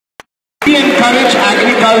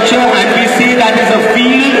agriculture, and we say that is a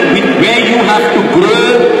field where you have to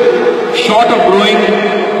grow, short of growing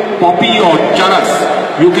poppy or charas.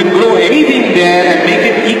 You can grow anything there and make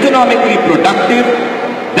it economically productive.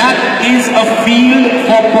 That is a field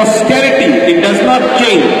for posterity. It does not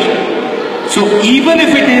change. So even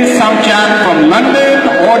if it is some chap from London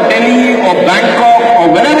or Delhi or Bangkok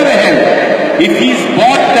or wherever the hell, if he's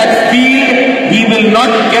bought that field, he will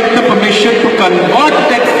not get the permission to convert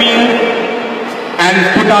that field and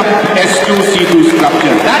put up S2, C2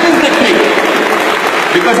 structures. That is the trick.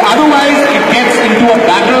 Because otherwise it gets into a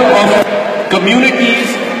battle of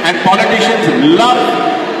communities, and politicians love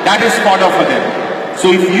that is fodder for them.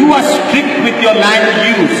 So if you are strict with your land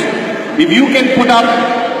use, if you can put up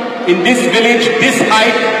in this village this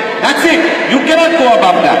height, that's it. You cannot go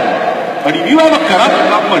above that. But if you have a corrupt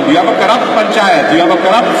government, you have a corrupt panchayat, you have a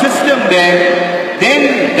corrupt system there,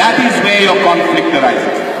 then that is where your conflict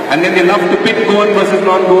arises. And then they love to pit Goan versus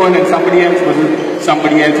non-Goan and somebody else versus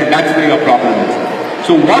somebody else, and that's where your problem is.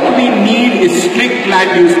 So what we need is strict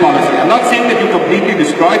land use policy. I'm not saying that you completely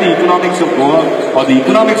destroy the economics of Goa or the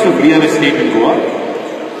economics of real estate in Goa.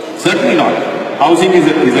 Certainly not. Housing is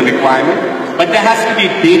a requirement. But there has to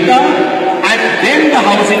be data, and then the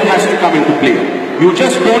housing has to come into play. You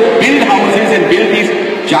just don't build houses and build these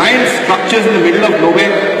giant structures in the middle of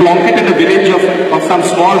nowhere, plonk it in a village of some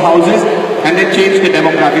small houses, and then change the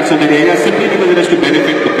demographics of the area simply because it has to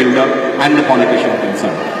benefit the builder and the politician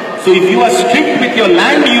concerned. So if you are strict with your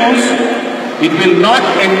land use, it will not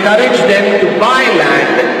encourage them to buy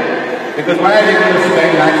land, because why are they going to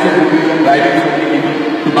spend lakhs of rupees on driving so many people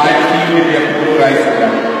to buy a field if they have to grow rice and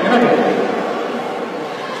that?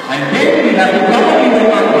 And then we have to probably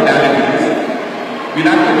work on modalities. We'll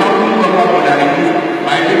have to probably work on modalities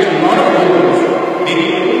by which a lot of voters may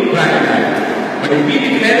be prime land. But if we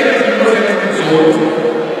declare it as eco-sensitive zones,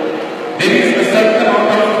 there is a certain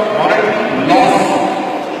amount of moral loss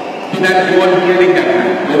to that Goan holding that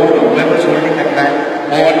land, Goan or whoever's holding that land,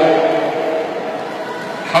 or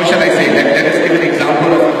how shall I say, let us give an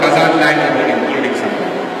example of Kazan land holding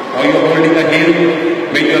something, or you're holding a hill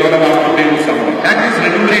where you're not allowed to build something. That is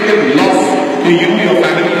remunerative loss to you, your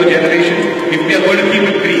family, your generations, if we are going to keep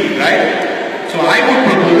it green, right? So I would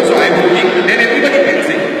propose, then everybody builds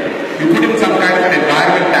it. You put in some kind of an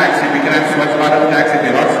environment tax, if we can have Swachh Bharat tax, if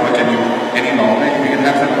they're not Swachh anymore, right? We can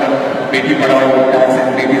have some kind of Beti Padhao tax, if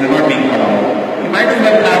babies are not being Padhao. We might as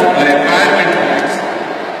well have an environment tax,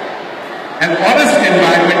 an honest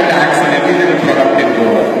environment tax on every little product in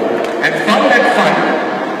Goa. And from that fund,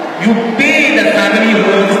 you pay the family who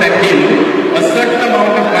owns that hill a certain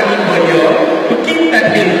amount of money per year to keep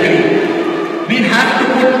that hill green. We have to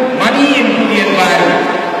put money into the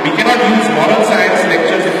environment. We cannot use moral science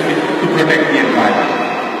lectures to protect the environment.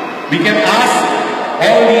 We can ask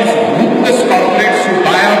all these ruthless corporates who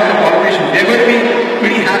buy out the politicians. They're going to be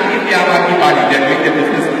pretty happy if the Aam Aadmi Party, they're doing their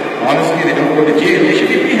business. Honestly, they don't go to jail. They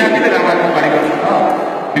should be pretty happy that Aam Aadmi Party goes to power.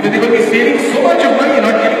 Because they're going to be saving so much of money,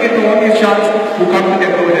 not giving it to all these sharks who come to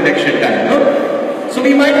them over election time. No? So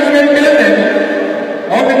we might as well tell them,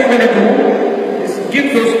 all that you're going to do is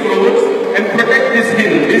give those crores and protect this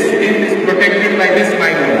hill. This hill is protected by this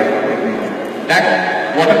minor.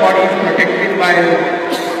 That water body is protected by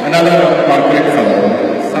another corporate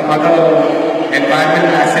firm. Some other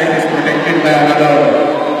environmental asset is protected by another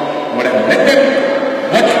whatever. Let them,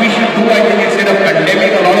 what we should do, I think, instead of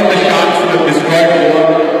condemning a lot of the sharks who have destroyed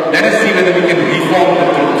Goa, let us see whether we can reform the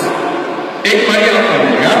troops. Take money out from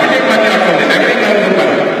them. You have to take money out from them. Everything comes with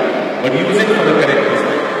money. But use it for the correct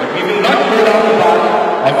reason. But we will not go down the path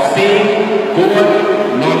of saying Goa,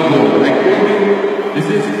 non-Goa. I told you,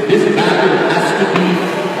 this battle has to be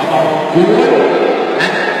about Goa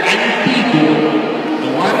and anti-Goa. The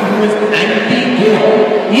one who is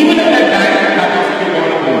anti-Goa, even at that time, happens to be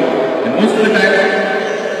Goa. And most of the time,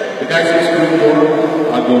 the guys who are screwing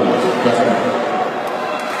Goa are Goa. Trust me.